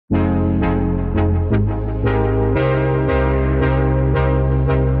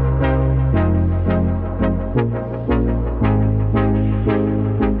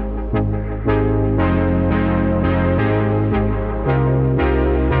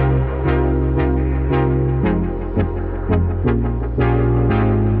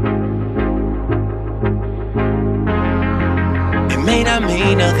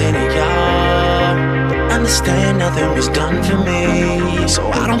nothing to y'all, but understand nothing was done for me, so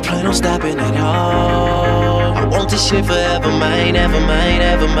I don't plan on stopping at all. I want this shit forever, mine, ever mine,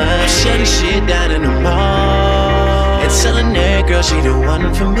 ever mine. I'm shutting shit down in the mall and telling that girl she the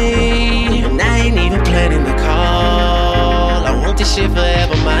one for me, and I ain't even planning the call. I want this shit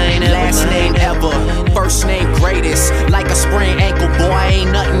forever, mine, ever Last name ever, first name greatest. Like a sprained ankle, boy,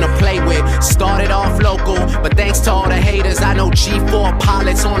 ain't nothing to play with. Started off local, but thanks to all the haters, I know G4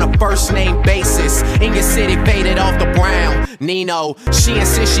 pilots on a first name basis. In your city, faded off the brown. Nino, she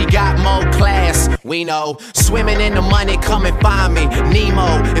insists she got more class. We know, swimming in the money, come and find me. Nemo,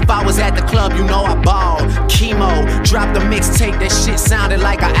 if I was at the club, you know I balled. Chemo, dropped a mixtape, that shit sounded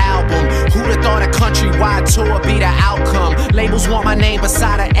like an album. Who'da thought a countrywide tour be the outcome? Labels want my name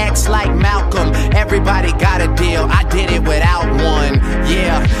beside an X like Malcolm. Everybody got a deal, I did it without one.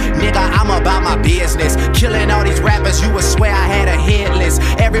 Yeah, nigga, I'm about my business. Killing all these rappers, you would swear I had a hit list.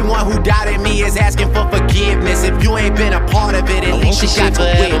 Everyone who doubted me is asking for forgiveness. If you ain't been a part of it, at least you got to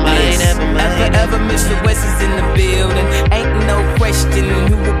witness. Ever Mr. West is in the building. Ain't no questioning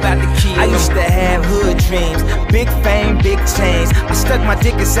who about to kill. I used to have hood dreams, big fame, big chains. I stuck my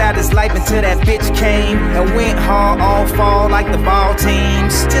dick inside his life until that bitch came and went hard all fall like the ball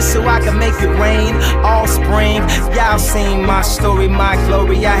teams, just so I could make it rain all spring. Y'all seen my story, my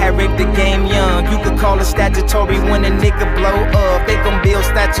glory. I had raped the game young. You could call it statutory when a nigga blow up. They gon' build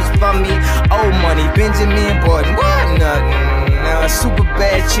statues for me. Old money, Benjamin Button, what nothing. Super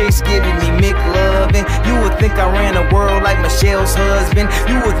bad chicks giving me McLovin'. You would think I ran the world like Michelle's husband.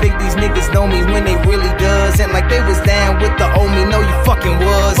 You would think these niggas know me when they really doesn't. Like they was down with the old me, no you fucking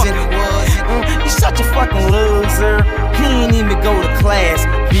wasn't. You such a fucking loser. He ain't even go to class,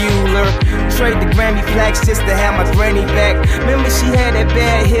 Bueller. Trade the Grammy plaques just to have my granny back. Remember she had that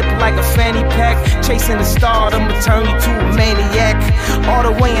bad hip like a fanny pack. Chasing the stardom would turn you to a maniac. All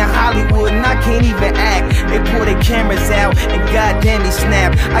the way in Hollywood and I can't even act. They pull their cameras out and goddamn they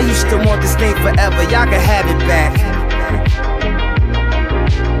snap. I used to want this thing forever, y'all can have it back.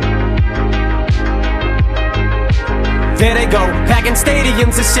 There they go, packing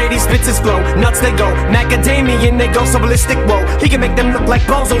stadiums as shady spits his flow. Nuts they go, macadamian they go so ballistic, whoa. He can make them look like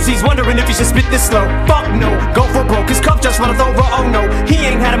bozos, he's wondering if he should spit this slow. Fuck no, go for broke, his cup just runneth over, oh no. He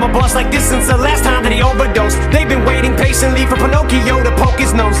ain't had him a boss like this since the last time that he overdosed. They've been waiting patiently for Pinocchio to poke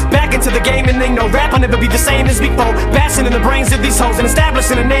his nose back into the game, and they know rap will never be the same as before. Bashing in the brains of these hoes and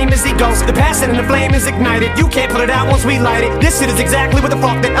establishing a name as he goes. The passion and the flame is ignited, you can't put it out once we light it. This shit is exactly what the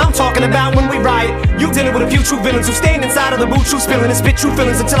fuck that I'm talking about when we riot. You dealing with a few true villains who stand inside of the boot, true spilling and spit true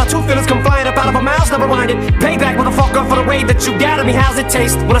feelings until our true feelings come flying up out of our mouths, never minded. Payback, motherfucker, for the way that you got at me. How's it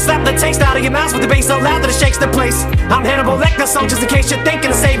taste? When I slap the taste out of your mouth with the bass so loud that it shakes the place. I'm Hannibal Lecter, so just in case you're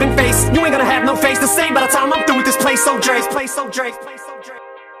thinking of saving face, you ain't gonna have no face to say by the time I'm through with this place. So Dre,